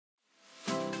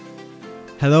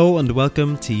Hello and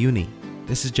welcome to Uni.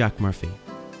 This is Jack Murphy.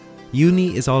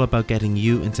 Uni is all about getting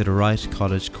you into the right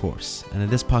college course, and in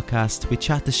this podcast we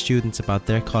chat to students about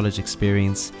their college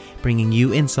experience, bringing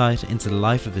you insight into the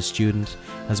life of a student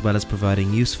as well as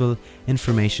providing useful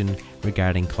information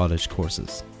regarding college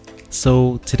courses.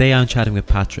 So today I'm chatting with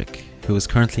Patrick, who is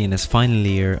currently in his final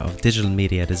year of digital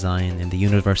media design in the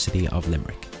University of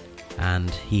Limerick, and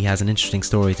he has an interesting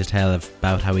story to tell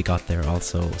about how he got there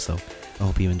also, so I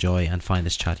hope you enjoy and find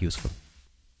this chat useful.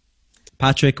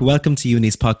 Patrick, welcome to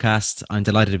Uni's podcast. I'm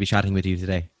delighted to be chatting with you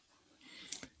today.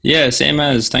 Yeah, same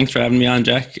as. Thanks for having me on,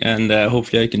 Jack, and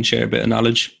hopefully I can share a bit of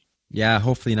knowledge. Yeah,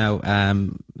 hopefully now.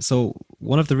 So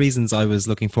one of the reasons I was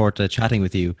looking forward to chatting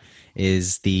with you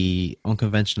is the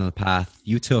unconventional path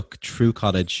you took through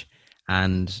college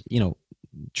and,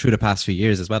 through the past few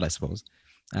years as well, I suppose.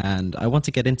 And I want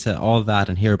to get into all that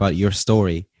and hear about your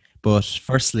story. But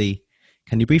firstly,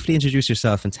 can you briefly introduce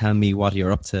yourself and tell me what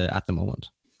you're up to at the moment?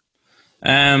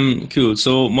 Cool.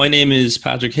 So my name is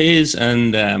Patrick Hayes,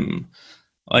 and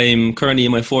I'm currently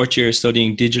in my fourth year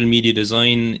studying digital media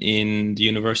design in the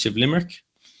University of Limerick.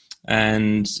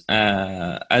 And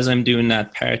as I'm doing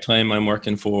that part-time, I'm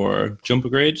working for Jump a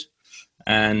Grade,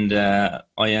 and I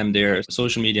am their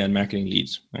social media and marketing lead,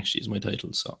 actually is my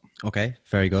title. So okay,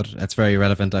 very good. That's very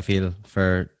relevant, I feel,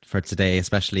 for today,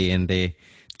 especially in the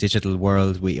digital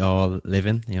world we all live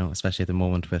in, especially at the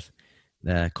moment with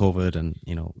COVID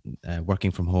and working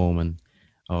from home and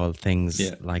all things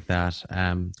like that.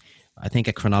 I think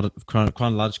a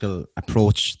chronological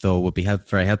approach though would be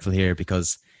very helpful here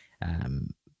because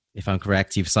if I'm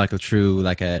correct, you've cycled through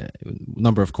like a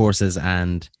number of courses,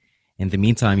 and in the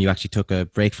meantime you actually took a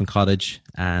break from college,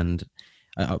 and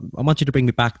I want you to bring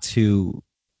me back to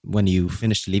when you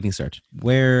finished the Leaving Cert.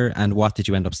 Where and what did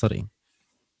you end up studying?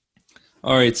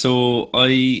 All right, so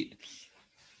I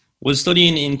was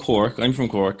studying in Cork. I'm from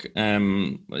Cork,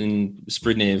 in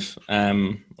Spridnave.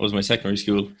 It was my secondary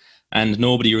school, and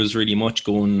nobody was really much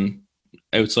going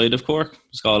outside of Cork.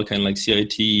 It's all kind of like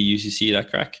CIT, UCC, that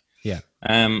crack. Yeah.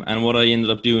 And what I ended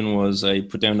up doing was I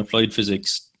put down applied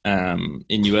physics in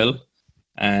UL,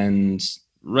 and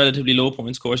relatively low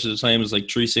points course at the time was like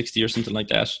 360 or something like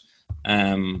that.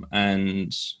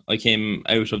 And I came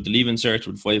out of the Leaving Cert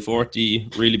with 540,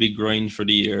 really big grind for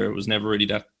the year. It was never really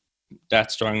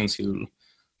that strong in school,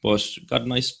 but got a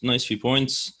nice few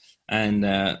points, and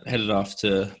headed off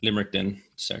to Limerick then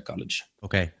to start college.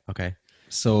 Okay.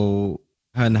 So,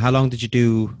 and how long did you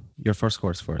do your first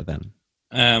course for then?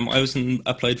 I was in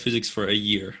applied physics for a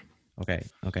year. Okay.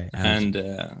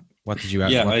 And what did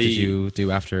you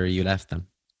do after you left then?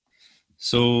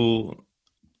 So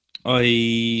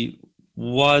I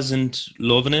wasn't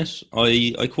loving it.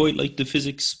 I quite liked the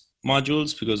physics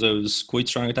modules because I was quite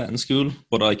strong at that in school,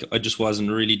 but I just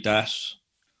wasn't really that.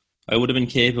 I would have been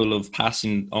capable of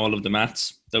passing all of the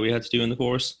maths that we had to do in the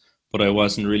course, but I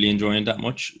wasn't really enjoying that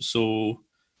much. So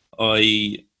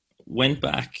I went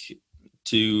back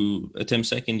to attempt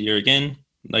second year again,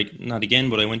 like not again,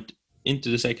 but I went into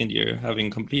the second year having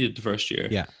completed the first year.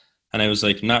 Yeah. And I was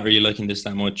like not really liking this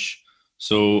that much.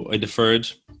 So I deferred,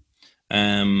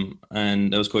 and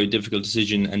that was quite a difficult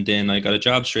decision. And then I got a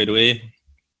job straight away,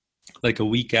 like a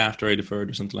week after I deferred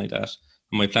or something like that.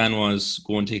 And my plan was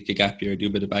go and take a gap year, do a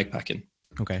bit of backpacking.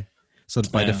 Okay. So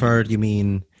by deferred, you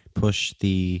mean push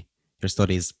your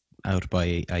studies out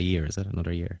by a year? Is it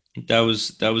another year? That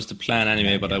was the plan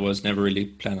anyway, but I was never really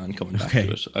planning on coming back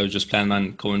to it. I was just planning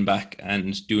on coming back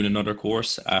and doing another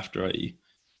course after I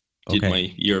did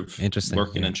my year of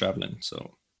working and traveling.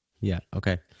 So yeah.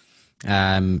 Okay.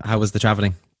 How was the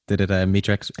traveling? Did it meet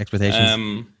your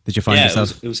expectations? Did you find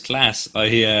yourself? It was class.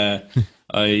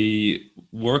 I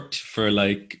worked for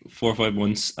like 4 or 5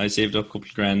 months. I saved up a couple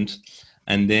of grand,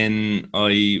 and then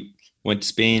I went to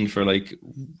Spain for like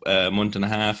a month and a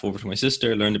half over to my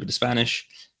sister, learned a bit of Spanish.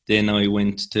 Then I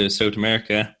went to South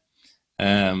America,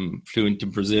 flew into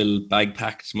Brazil,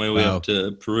 backpacked my way up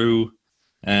to Peru.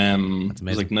 I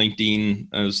was like 19.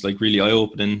 I was like really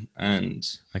eye-opening, and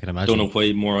I can imagine. Don't know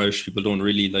why more Irish people don't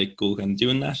really like go kind of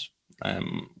doing that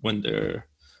when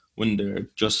they're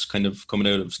just kind of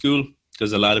coming out of school,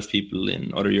 because a lot of people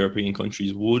in other European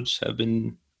countries would have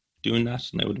been doing that,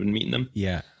 and I would have been meeting them.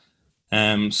 Yeah.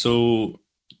 So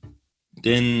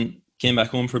then came back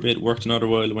home for a bit, worked another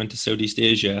while, went to Southeast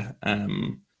Asia.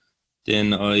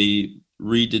 Then I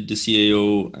redid the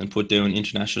CAO and put down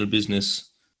international business.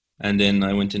 And then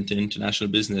I went into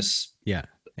international business. Yeah.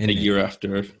 A year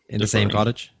after. In the same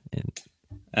college?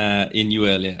 In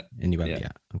UL, yeah. In UL,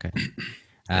 yeah. Okay.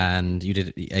 And you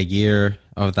did a year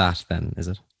of that then, is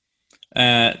it?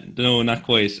 No, not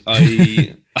quite.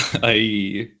 I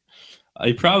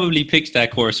I probably picked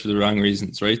that course for the wrong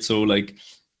reasons, right? So like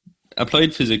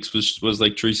applied physics was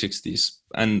like 360s,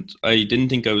 and I didn't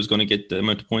think I was going to get the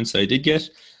amount of points that I did get.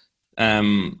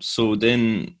 So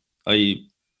then I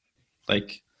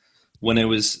like when I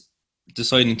was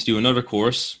deciding to do another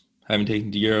course, having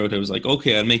taken the year out, I was like,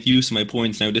 okay, I'll make use of my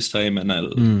points now this time, and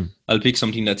I'll pick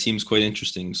something that seems quite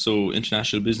interesting. So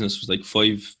international business was like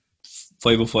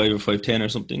 505 or 510 or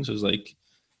something. So I was like,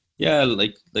 yeah,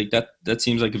 like that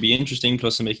seems like it'd be interesting.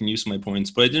 Plus, I'm making use of my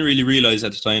points, but I didn't really realize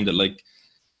at the time that like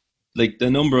the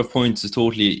number of points is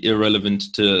totally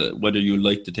irrelevant to whether you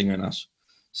like the thing or not.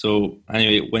 So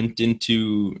anyway, went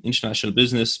into international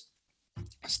business,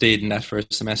 stayed in that for a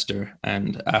semester,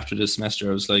 and after the semester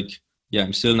I was like, yeah,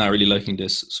 I'm still not really liking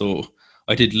this. So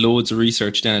I did loads of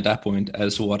research then at that point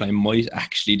as to what I might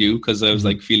actually do, because I was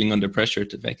like feeling under pressure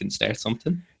to fucking start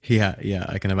something. Yeah,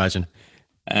 I can imagine.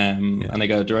 And I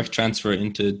got a direct transfer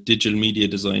into digital media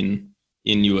design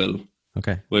in UL.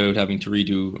 Okay. Without having to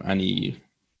redo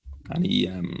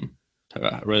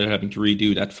rather having to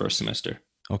redo that first semester.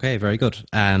 Okay, very good.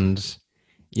 And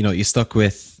you stuck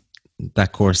with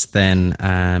that course then,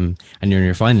 and you're in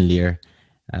your final year.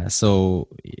 So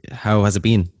how has it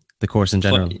been, the course in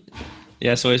general?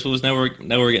 Yeah, so I suppose now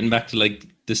we're getting back to like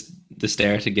the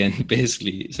start again,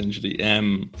 basically, essentially.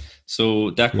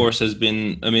 So that course has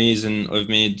been amazing. I've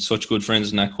made such good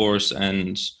friends in that course,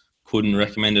 and couldn't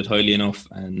recommend it highly enough.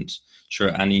 And sure,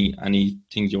 anything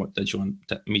you want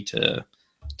me to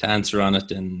answer on it,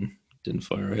 then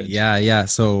fire ahead. Yeah.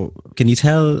 So can you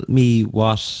tell me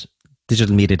what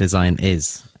digital media design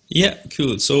is? Yeah,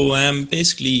 cool. So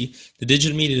basically, the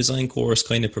digital media design course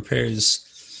kind of prepares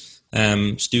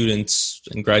students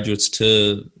and graduates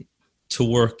to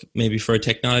work maybe for a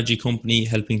technology company,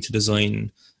 helping to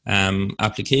design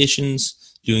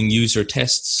applications, doing user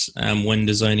tests when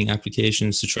designing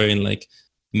applications to try and like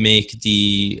make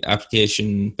the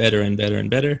application better and better and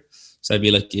better. So I'd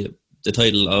be like the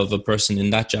title of a person in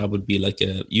that job would be like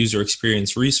a user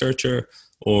experience researcher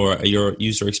or a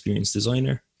user experience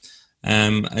designer.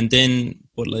 And then,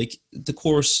 but like the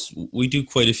course, we do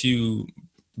quite a few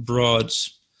broad,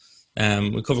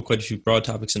 we cover quite a few broad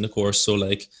topics in the course. So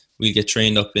like we get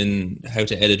trained up in how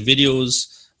to edit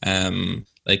videos,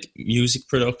 like music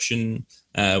production.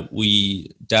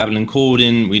 We dabble in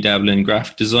coding, we dabble in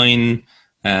graphic design,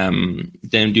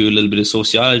 then do a little bit of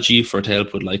sociology to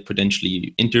help with like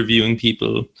potentially interviewing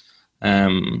people,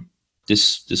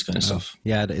 this kind of stuff.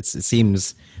 Yeah, it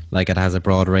seems like it has a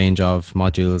broad range of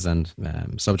modules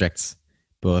and subjects,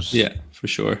 but yeah, for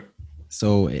sure.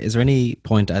 So is there any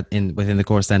point within the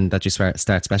course then that you start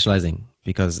specializing?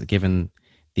 Because given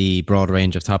the broad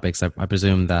range of topics, I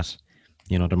presume that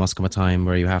there must come a time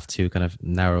where you have to kind of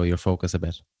narrow your focus a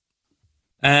bit.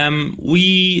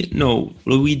 We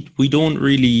don't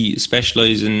really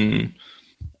specialize in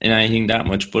anything that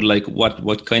much, but like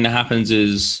what kind of happens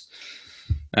is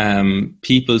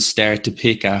people start to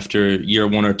pick after year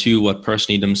 1 or 2 what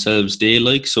personally themselves they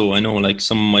like. So I know like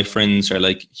some of my friends are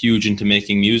like huge into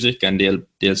making music, and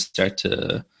they'll start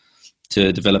to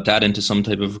develop that into some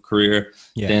type of a career.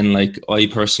 Yeah. Then like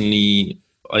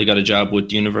I got a job with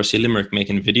the University of Limerick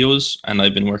making videos, and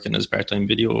I've been working as part-time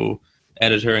video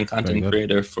editor and content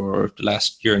creator for the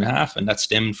last year and a half, and that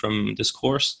stemmed from this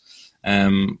course.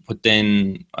 But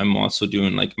then I'm also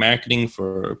doing like marketing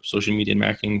for social media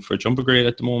marketing for Jumper Grade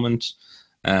at the moment.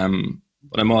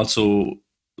 But I'm also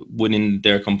within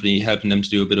their company helping them to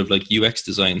do a bit of like UX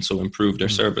design, so improve their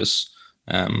service,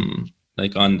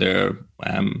 like on their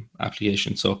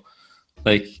application. So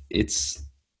like it's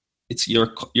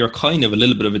you're kind of a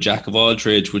little bit of a jack of all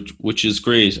trades, which is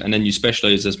great. And then you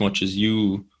specialize as much as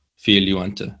you feel you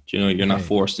want to. You're not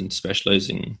forced into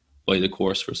specializing by the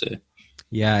course per se.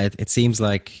 Yeah, it seems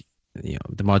like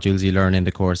the modules you learn in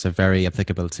the course are very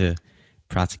applicable to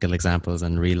practical examples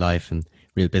and real life and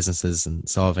real businesses and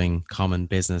solving common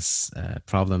business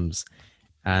problems.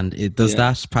 And does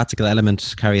that practical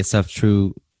element carry itself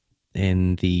through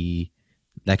in the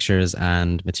lectures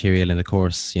and material in the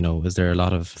course? Is there a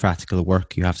lot of practical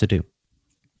work you have to do?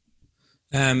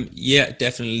 Yeah,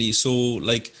 definitely. So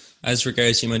like as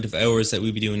regards the amount of hours that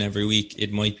we'll be doing every week,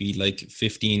 it might be like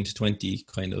 15 to 20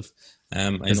 kind of.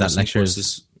 Is that lectures?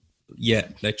 Courses, yeah,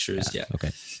 lectures, yeah.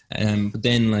 Okay. But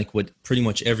then like with pretty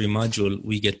much every module,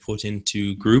 we get put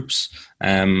into groups,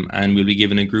 and we'll be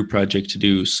given a group project to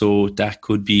do. So that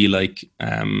could be like,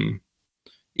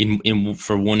 in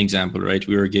for one example, right,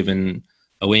 we were given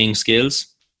a weighing scales,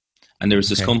 and there was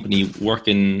this company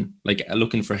working, like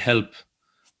looking for help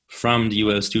from the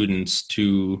UL students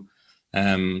to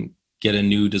get a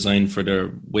new design for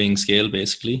their weighing scale,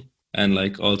 basically. and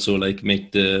like also like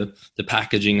make the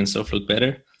packaging and stuff look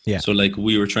better. Yeah. So like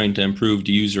we were trying to improve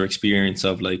the user experience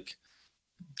of like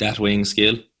that weighing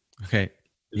scale. Okay.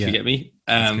 If you get me.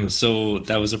 Cool. So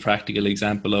that was a practical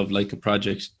example of like a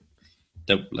project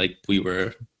that like we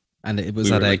were, and it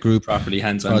was at a like group properly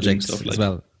hands-on project stuff as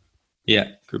well.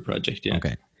 Yeah, group project. Yeah.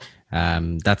 Okay.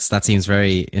 That seems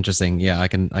very interesting. Yeah, I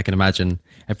can imagine.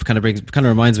 It kind of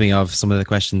reminds me of some of the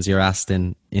questions you're asked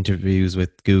in interviews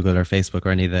with Google or Facebook or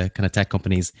any of the kind of tech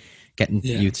companies, getting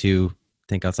you to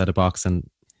think outside the box and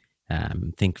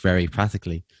think very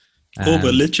practically. But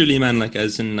literally, man, like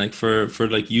as in like for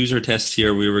like user tests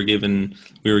here, we were given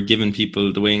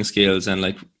people the weighing scales and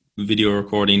like video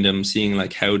recording them, seeing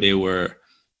like how they were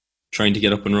trying to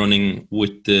get up and running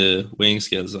with the weighing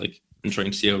scales, like, and trying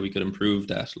to see how we could improve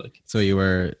that. Like, so you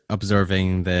were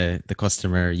observing the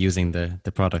customer using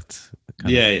the product.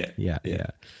 Yeah.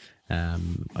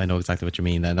 I know exactly what you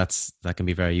mean, and that can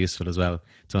be very useful as well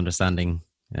to understanding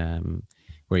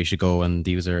where you should go and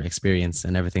the user experience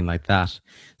and everything like that.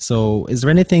 So, is there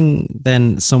anything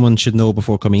then someone should know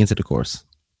before coming into the course,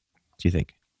 do you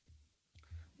think?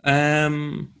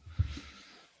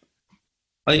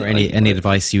 Or any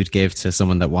advice you'd give to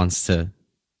someone that wants to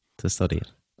study it?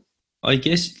 I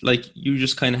guess like you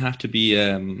just kind of have to be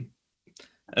a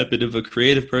bit of a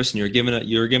creative person. You're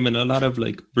given a lot of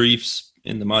like briefs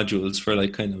in the modules for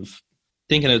like kind of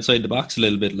thinking outside the box a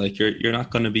little bit. Like you're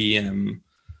not going to be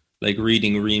like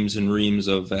reading reams and reams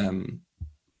of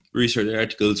research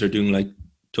articles or doing like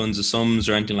tons of sums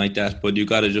or anything like that. But you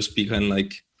got to just be kind of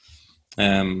like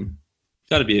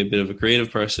got to be a bit of a creative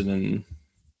person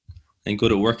and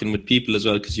good at working with people as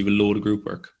well, because you have a load of group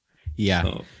work. Yeah,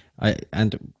 so.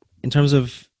 And in terms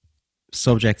of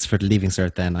subjects for the Leaving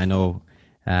Cert, then I know,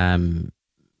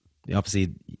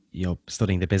 obviously,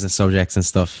 studying the business subjects and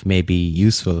stuff may be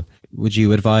useful. Would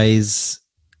you advise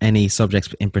any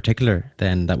subjects in particular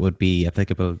then that would be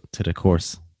applicable to the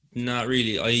course? Not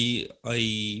really.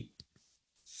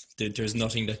 There's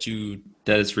nothing that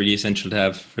is really essential to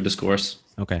have for this course.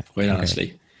 Okay. Quite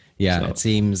honestly. Yeah, so. It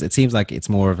seems like it's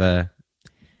more of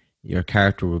your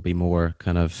character would be more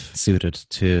kind of suited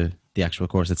to the actual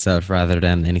course itself rather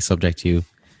than any subject you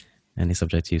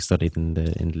studied in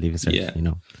the Leaving Cert.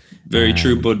 Yeah, very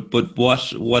true. But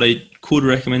what I could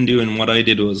recommend doing, what I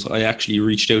did was I actually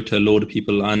reached out to a load of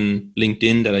people on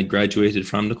LinkedIn that I graduated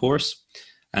from the course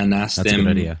and asked them, a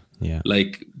good idea. Yeah,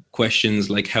 like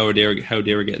questions like how they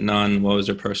were getting on, what was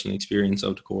their personal experience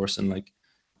of the course, and like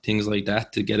things like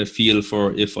that, to get a feel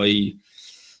for if I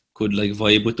could like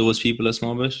vibe with those people a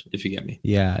small bit, if you get me.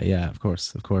 Yeah, of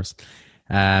course.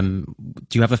 Do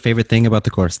you have a favorite thing about the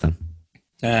course then?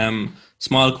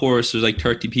 Small course, there's like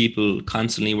 30 people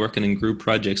constantly working in group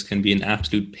projects can be an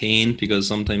absolute pain, because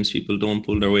sometimes people don't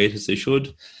pull their weight as they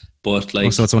should. But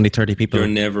like, so it's only 30 people. You're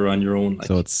never on your own. Like,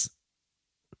 so it's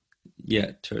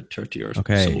 30 or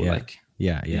okay. So yeah. Like,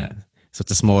 yeah. So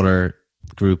it's a smaller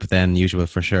group than usual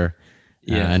for sure.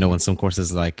 Yeah, I know in some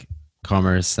courses like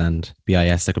commerce and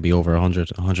BIS there could be over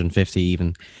 100, 150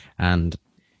 even, and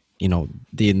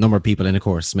the number of people in a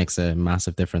course makes a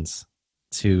massive difference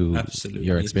to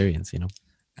your experience.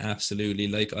 Absolutely.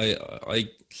 Like I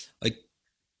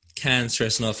can't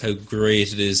stress enough how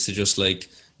great it is to just like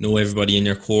know everybody in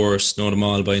your course, know them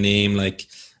all by name. Like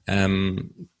I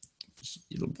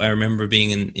remember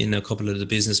being in a couple of the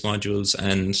business modules,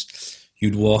 and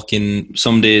you'd walk in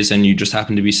some days and you just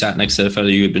happen to be sat next to a fellow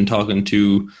you had been talking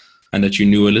to and that you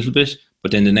knew a little bit,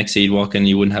 but then the next day you'd walk in and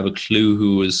you wouldn't have a clue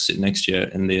who was sitting next to you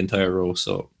in the entire row.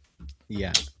 So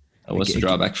yeah, that was the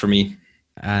drawback for me.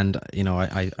 And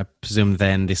I presume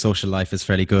then the social life is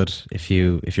fairly good if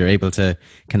you're able to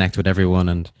connect with everyone,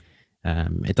 and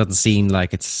it doesn't seem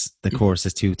like the course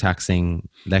is too taxing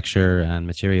lecture and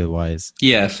material wise.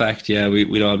 Yeah, fact. Yeah,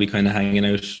 we'd all be kind of hanging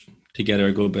out together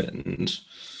a good bit, and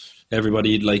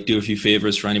everybody'd like do a few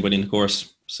favors for anybody in the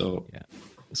course. So yeah.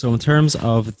 So in terms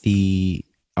of the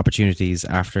opportunities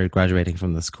after graduating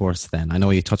from this course, then I know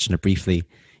you touched on it briefly.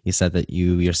 You said that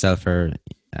you yourself are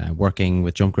working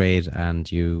with Jumpgrade and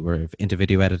you were into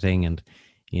video editing, and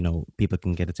people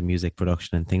can get into music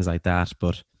production and things like that.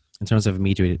 But in terms of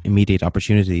immediate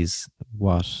opportunities,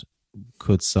 what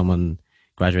could someone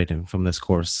graduating from this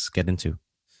course get into?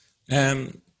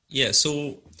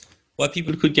 So what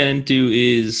people could get into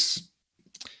is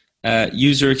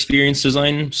user experience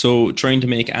design. So trying to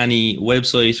make any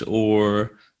website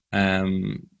or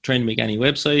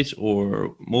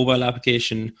mobile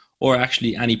application, or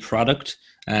actually any product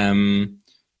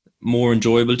more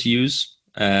enjoyable to use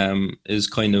is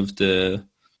kind of the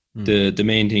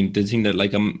main thing, the thing that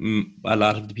like a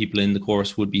lot of the people in the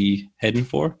course would be heading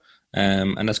for.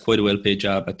 And that's quite a well-paid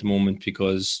job at the moment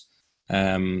because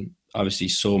obviously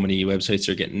so many websites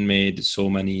are getting made, so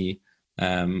many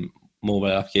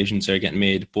mobile applications are getting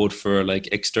made, both for like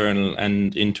external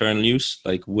and internal use.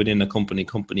 Like within a company,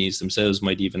 companies themselves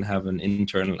might even have an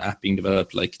internal app being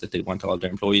developed, like that they want all their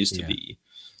employees to be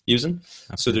using.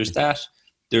 Absolutely. So there's that.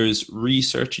 There's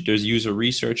research. There's user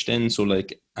research. Then so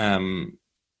like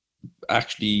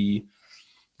actually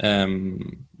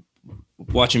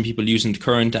watching people using the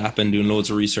current app and doing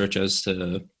loads of research as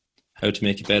to how to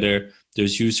make it better.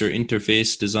 There's user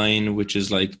interface design, which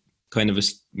is like kind of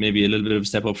maybe a little bit of a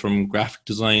step up from graphic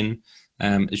design.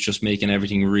 It's just making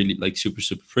everything really like super,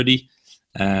 super pretty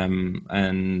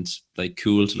and like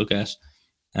cool to look at.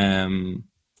 Then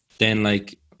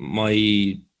like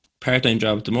my part-time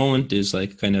job at the moment is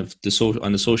like kind of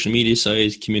on the social media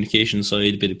side, communication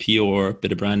side, a bit of PR, a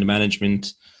bit of brand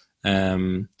management,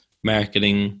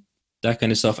 marketing, that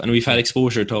kind of stuff. And we've had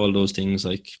exposure to all those things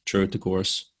like throughout the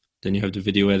course. Then you have the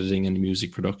video editing and the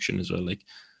music production as well. Like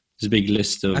there's a big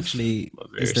list of. Actually,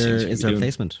 is there a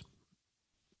placement?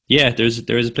 Yeah, there is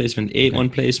a placement.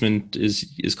 8-1 placement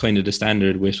is kind of the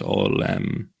standard with all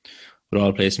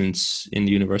placements in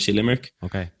the University of Limerick.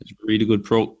 Okay, it's a really good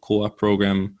co-op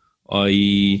program.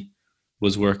 I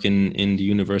was working in the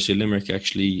University of Limerick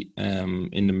actually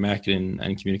in the marketing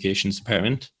and communications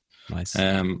department. Nice.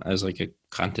 As like a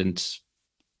content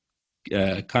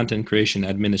creation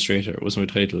administrator was my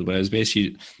title, but I was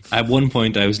basically at one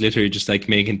point I was literally just like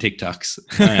making TikToks.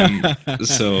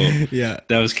 So yeah,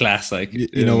 that was class. Like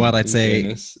you know what I'd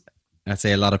say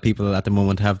a lot of people at the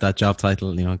moment have that job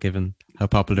title, you know, given how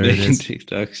popular making it is.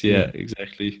 TikToks, yeah,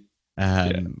 exactly.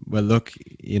 Well, look,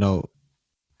 you know,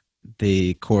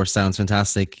 the course sounds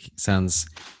fantastic, sounds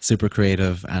super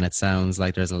creative, and it sounds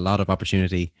like there's a lot of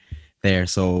opportunity there.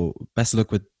 So best of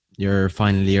luck with your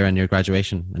final year and your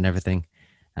graduation and everything,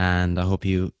 and I hope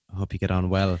you get on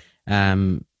well.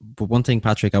 But one thing,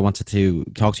 Patrick, I wanted to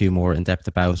talk to you more in depth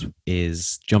about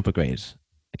is Jumpagrade.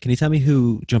 Can you tell me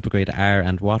who Jumpagrade are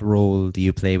and what role do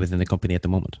you play within the company at the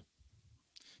moment?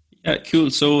 Yeah, cool.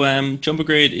 So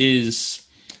Jumpagrade is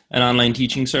an online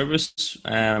teaching service.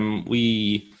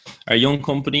 We are a young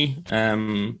company,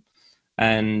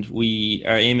 and we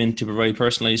are aiming to provide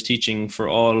personalized teaching for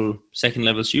all second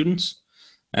level students.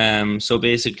 So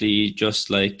basically just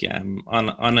like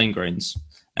online grades.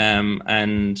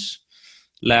 And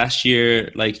last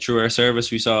year, like through our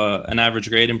service, we saw an average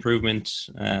grade improvement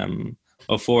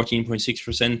of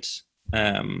 14.6%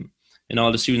 in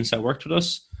all the students that worked with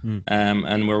us.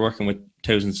 And we're working with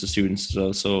thousands of students as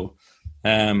well. So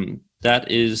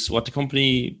that is what the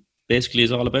company basically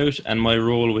is all about. And my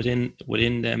role within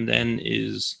them then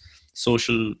is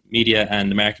social media and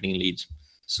the marketing lead.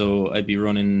 So I'd be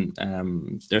running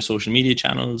their social media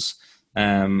channels,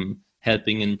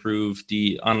 helping improve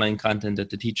the online content that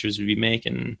the teachers will be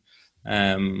making,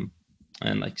 and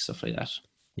like stuff like that.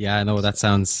 Yeah, I know that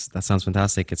sounds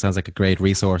fantastic. It sounds like a great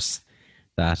resource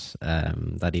that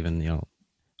that even, you know,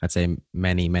 I'd say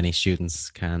many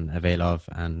students can avail of,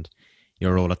 and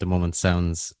your role at the moment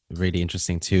sounds really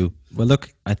interesting too. Well,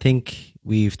 look, I think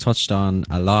we've touched on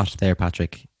a lot there,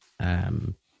 Patrick.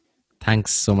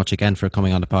 Thanks so much again for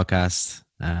coming on the podcast.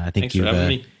 I think you had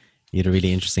a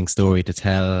really interesting story to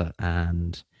tell,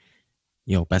 and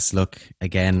you know, best of luck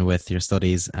again with your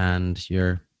studies and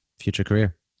your future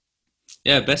career.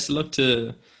 Yeah, best of luck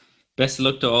to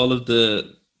all of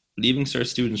the Leaving Cert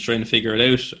students trying to figure it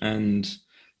out, and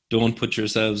don't put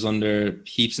yourselves under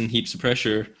heaps and heaps of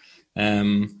pressure.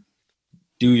 Do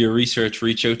your research,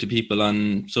 reach out to people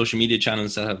on social media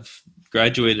channels that have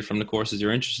graduated from the courses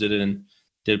you're interested in.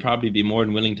 They'll probably be more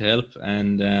than willing to help,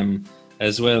 and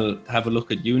as well have a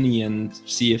look at uni and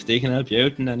see if they can help you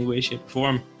out in any way, shape or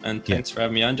form. And thanks for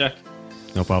having me on, Jack.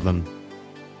 No problem.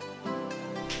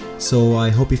 So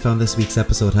I hope you found this week's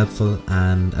episode helpful,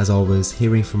 and as always,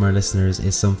 hearing from our listeners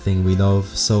is something we love.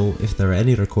 So if there are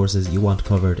any other courses you want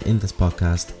covered in this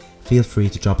podcast, feel free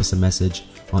to drop us a message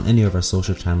on any of our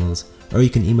social channels, or you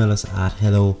can email us at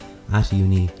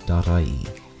hello@uni.ie.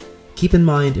 Keep in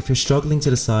mind, if you're struggling to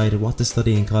decide what to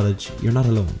study in college, you're not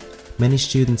alone. Many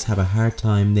students have a hard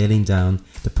time nailing down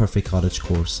the perfect college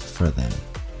course for them.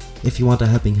 If you want a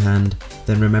helping hand,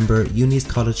 then remember Uni's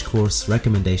college course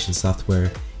recommendation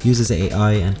software uses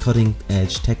AI and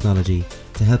cutting-edge technology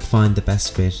to help find the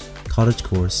best fit college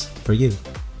course for you.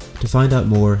 To find out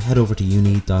more, head over to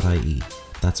uni.ie.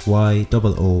 That's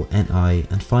YOONI,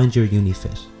 and find your uni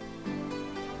fit.